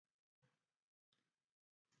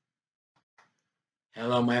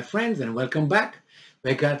Hello, my friends, and welcome back.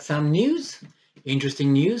 We got some news,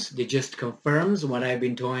 interesting news. That just confirms what I've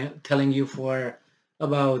been telling you for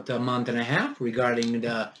about a month and a half regarding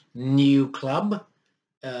the new club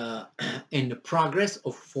uh, in the progress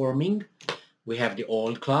of forming. We have the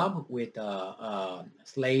old club with a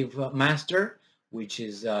slave master, which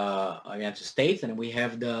is United States, and we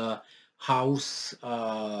have the house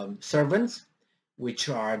servants, which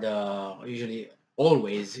are the usually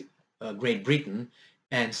always Great Britain,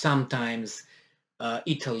 and sometimes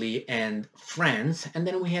Italy and France. And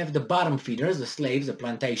then we have the bottom feeders, the slaves, the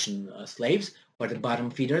plantation slaves, or the bottom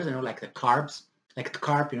feeders, like the carps, like the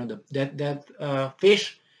carp, that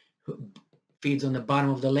fish who feeds on the bottom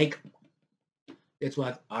of the lake. That's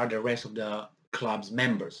what are the rest of the club's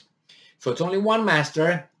members. So it's only one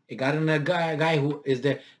master. You got a guy who is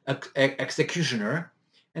the executioner.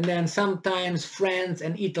 And then sometimes France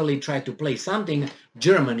and Italy try to play something.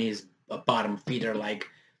 Germany is a bottom feeder, like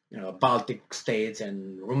Baltic states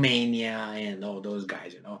and Romania and all those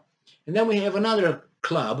guys. And then we have another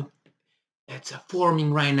club that's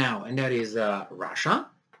forming right now, and that is Russia,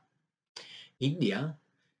 India,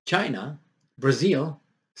 China, Brazil,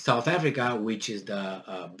 South Africa, which is the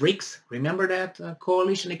BRICS. Remember that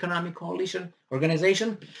coalition, economic coalition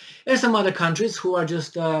organization? And some other countries who are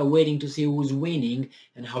just waiting to see who's winning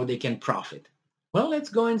and how they can profit. Well, let's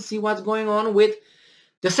go and see what's going on with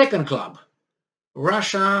the second club,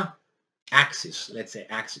 Russia, Axis. Let's say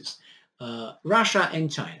Axis, Russia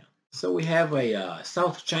and China. So we have a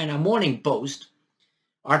South China Morning Post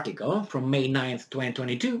article from May 9th,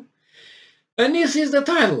 2022. And this is the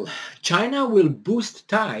title. China will boost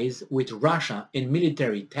ties with Russia in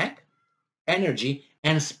military tech, energy,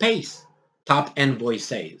 and space, top envoy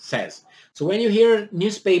says. So when you hear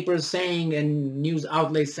newspapers saying and news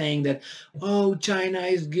outlets saying that, oh, China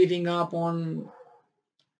is giving up on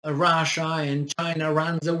Russia and China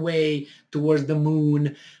runs away towards the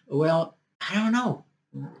moon, well, I don't know.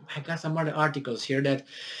 I got some other articles here that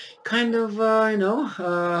kind of,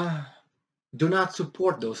 do not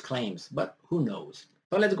support those claims, but who knows?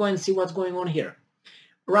 So let's go and see what's going on here.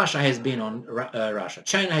 Russia has been on Russia.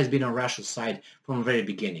 China has been on Russia's side from the very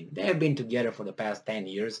beginning. They have been together for the past 10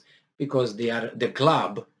 years because the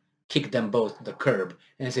club kicked them both to the curb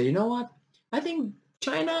and said, you know what? I think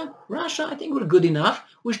China, Russia, I think we're good enough.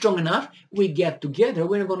 We're strong enough. We get together.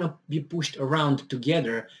 We're not going to be pushed around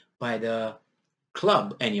together by the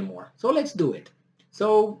club anymore. So let's do it.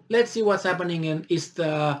 So let's see what's happening in East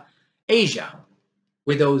Asia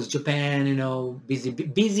with those Japan,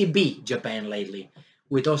 busy bee Japan lately,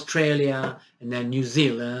 with Australia and then New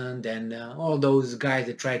Zealand and all those guys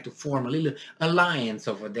that try to form a little alliance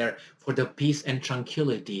over there for the peace and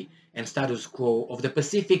tranquility and status quo of the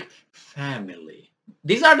Pacific family.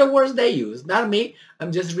 These are the words they use, not me.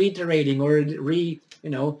 I'm just reiterating or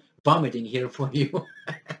vomiting here for you.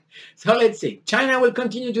 So let's see. China will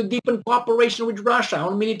continue to deepen cooperation with Russia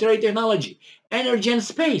on military technology, energy, and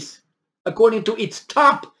space, according to its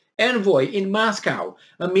top envoy in Moscow,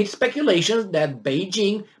 amid speculations that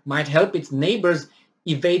Beijing might help its neighbors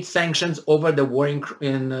evade sanctions over the war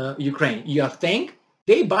in Ukraine. You think?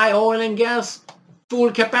 They buy oil and gas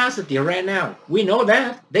full capacity right now. We know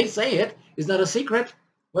that. They say it. It's not a secret.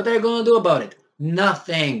 What are you going to do about it?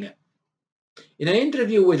 Nothing. In an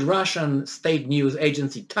interview with Russian state news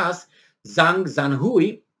agency TASS, Zhang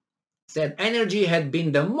Zhanhui said energy had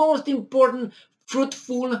been the most important,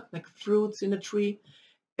 fruitful, like fruits in a tree,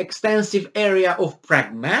 extensive area of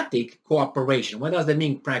pragmatic cooperation. What does that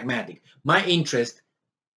mean, pragmatic? My interest,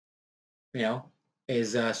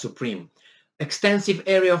 is supreme. Extensive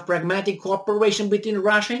area of pragmatic cooperation between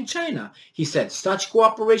Russia and China. He said such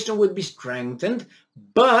cooperation would be strengthened,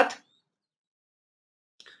 but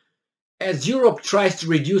as Europe tries to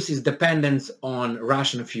reduce its dependence on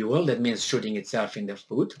Russian fuel, that means shooting itself in the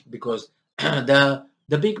foot, because the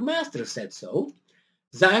big master said so,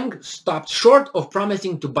 Zhang stopped short of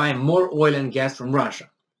promising to buy more oil and gas from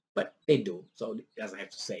Russia. But they do, so as I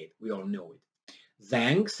have to say it, we all know it.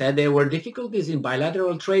 Zhang said there were difficulties in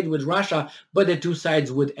bilateral trade with Russia, but the two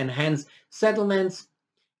sides would enhance settlements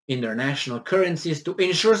in their national currencies to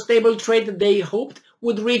ensure stable trade that they hoped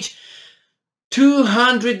would reach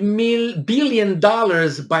 $200 billion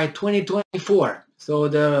by 2024. So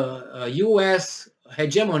the U.S.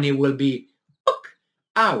 hegemony will be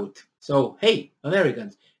out. So, hey,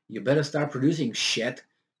 Americans, you better start producing shit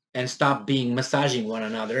and stop massaging one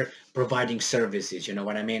another, providing services, you know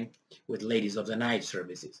what I mean? With ladies of the night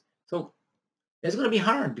services. So it's going to be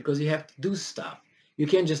hard because you have to do stuff. You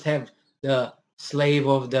can't just have the slave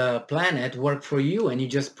of the planet work for you and you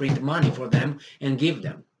just print money for them and give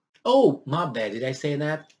them. Oh, my bad. Did I say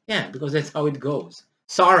that? Yeah, because that's how it goes.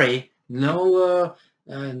 Sorry. No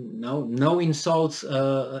insults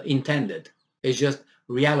intended. It's just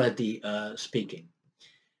reality speaking.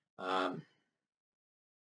 Um,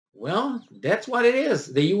 well, that's what it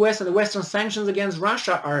is. The US and the Western sanctions against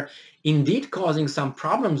Russia are indeed causing some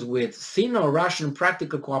problems with Sino-Russian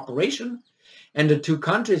practical cooperation, and the two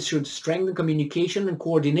countries should strengthen communication and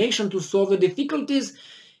coordination to solve the difficulties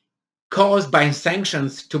caused by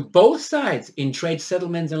sanctions to both sides in trade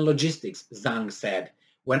settlements and logistics, Zhang said.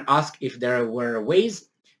 When asked if there were ways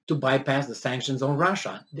to bypass the sanctions on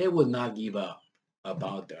Russia, they would not give up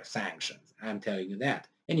about their sanctions. I'm telling you that,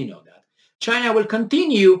 and you know that. China will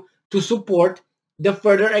continue to support the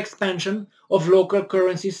further expansion of local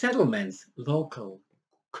currency settlements. Local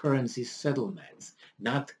currency settlements,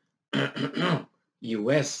 not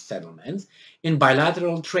US settlements, in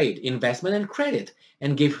bilateral trade, investment, and credit,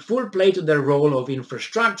 and give full play to their role of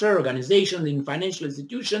infrastructure, organizations, and financial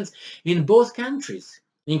institutions in both countries,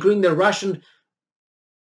 including the Russian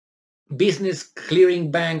Business Clearing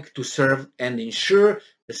Bank, to serve and ensure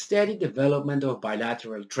the steady development of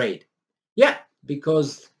bilateral trade. Yeah,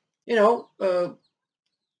 because,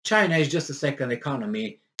 China is just a second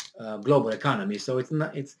economy, global economy, so it's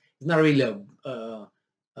not really a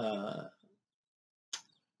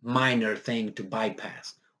minor thing to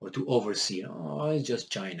bypass or to oversee. Oh, it's just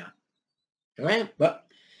China, right? But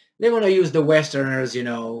they're going to use the Westerners,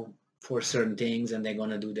 for certain things, and they're going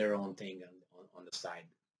to do their own thing on the side.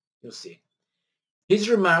 You'll see. His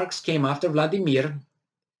remarks came after Vladimir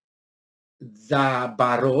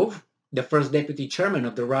Zabarov, the first deputy chairman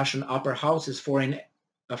of the Russian Upper House's Foreign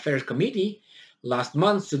Affairs Committee, last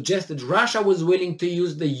month suggested Russia was willing to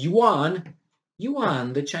use the yuan,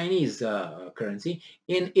 the Chinese currency,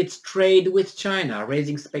 in its trade with China,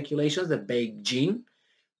 raising speculations that Beijing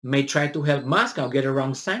may try to help Moscow get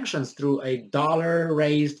around sanctions through a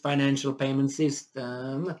dollar-raised financial payment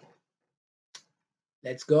system.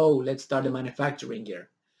 Let's go. Let's start the manufacturing here.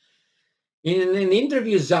 In an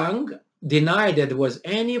interview, Zhang denied that there was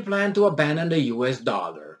any plan to abandon the US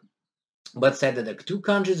dollar, but said that the two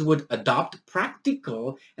countries would adopt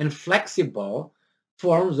practical and flexible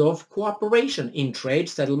forms of cooperation in trade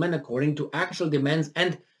settlement according to actual demands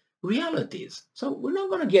and realities. So we're not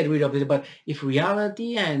going to get rid of it, but if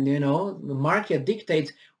reality and, the market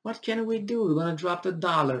dictates, what can we do? We're going to drop the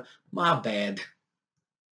dollar. My bad.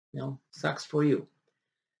 Sucks for you.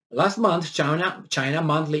 Last month, China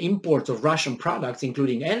monthly imports of Russian products,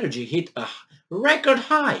 including energy, hit a record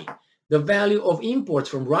high. The value of imports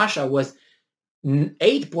from Russia was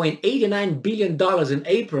 $8.89 billion in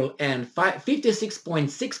April and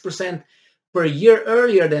 56.6% per year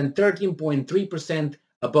earlier than 13.3%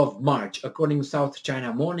 above March, according to South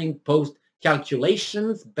China Morning Post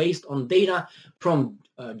calculations based on data from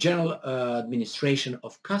General Administration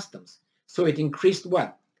of Customs. So it increased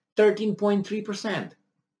what? 13.3%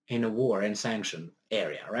 in a war and sanction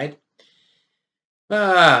area, right?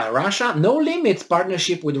 Russia, no limits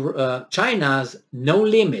partnership with China's no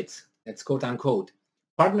limits, that's quote unquote,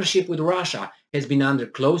 partnership with Russia has been under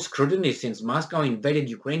close scrutiny since Moscow invaded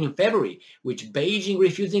Ukraine in February, with Beijing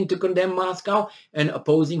refusing to condemn Moscow and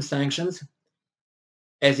opposing sanctions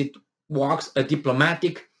as it walks a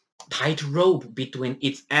diplomatic tightrope between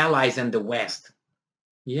its allies and the West.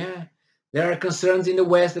 Yeah, there are concerns in the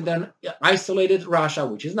West that an isolated Russia,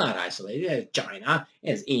 which is not isolated, as China,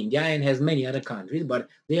 as India, and has many other countries, but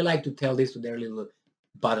they like to tell this to their little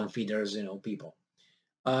bottom feeders, people.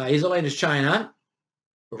 Isolated China,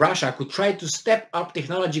 Russia could try to step up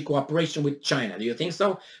technology cooperation with China. Do you think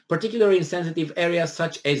so? Particularly in sensitive areas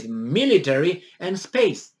such as military and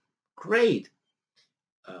space. Great.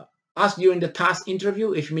 Asked during the TASS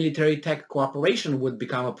interview if military tech cooperation would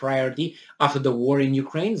become a priority after the war in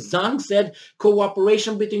Ukraine, Zhang said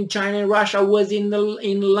cooperation between China and Russia was in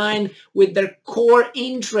line with their core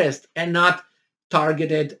interest and not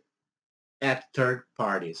targeted at third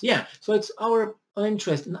parties. Yeah, so it's our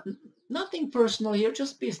interest. Nothing personal here,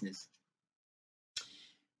 just business.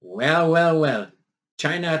 Well.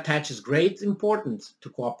 China attaches great importance to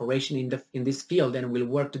cooperation in this field and will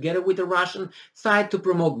work together with the Russian side to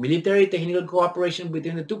promote military technical cooperation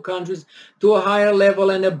between the two countries to a higher level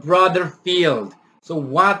and a broader field. So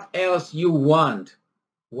what else you want?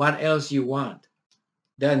 What else you want?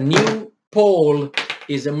 The new pole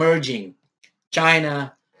is emerging.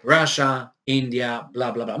 China, Russia, India, blah,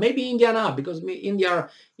 blah, blah. Maybe India not, because India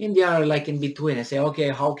are like in between. I say, okay,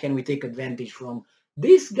 how can we take advantage from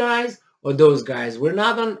these guys or those guys? We're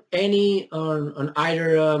not on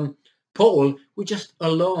either pole. We're just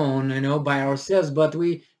alone, by ourselves, but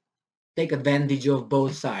we take advantage of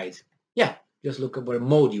both sides. Yeah, Just look at where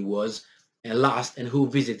Modi was and last, and who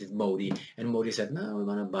visited Modi. And Modi said, no, we're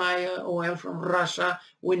going to buy oil from Russia.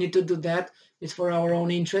 We need to do that. It's for our own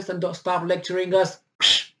interest, and don't stop lecturing us.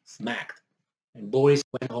 Smacked. And Boris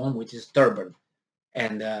went home with his turban.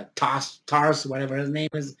 And Tars, whatever his name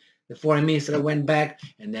is, the foreign minister, went back.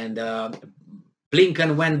 And then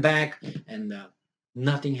Blinken went back, and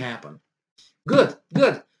nothing happened. Good,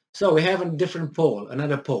 good. So we have a different pole,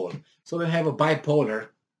 another pole. So we have a bipolar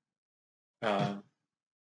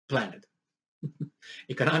planet.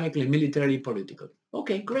 Economically, militarily, political.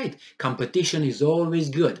 Okay, great. Competition is always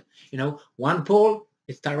good. You know, one pole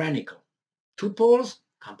is tyrannical. Two poles,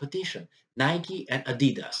 competition. Nike and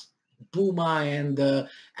Adidas. Puma and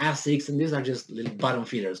Asics, and these are just little bottom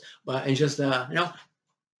feeders. But it's just,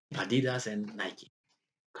 Adidas and Nike.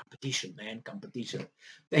 Competition, man, competition.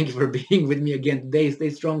 Thank you for being with me again today.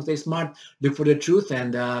 Stay strong, stay smart, look for the truth,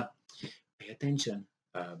 and pay attention.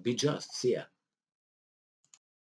 Be just. See ya.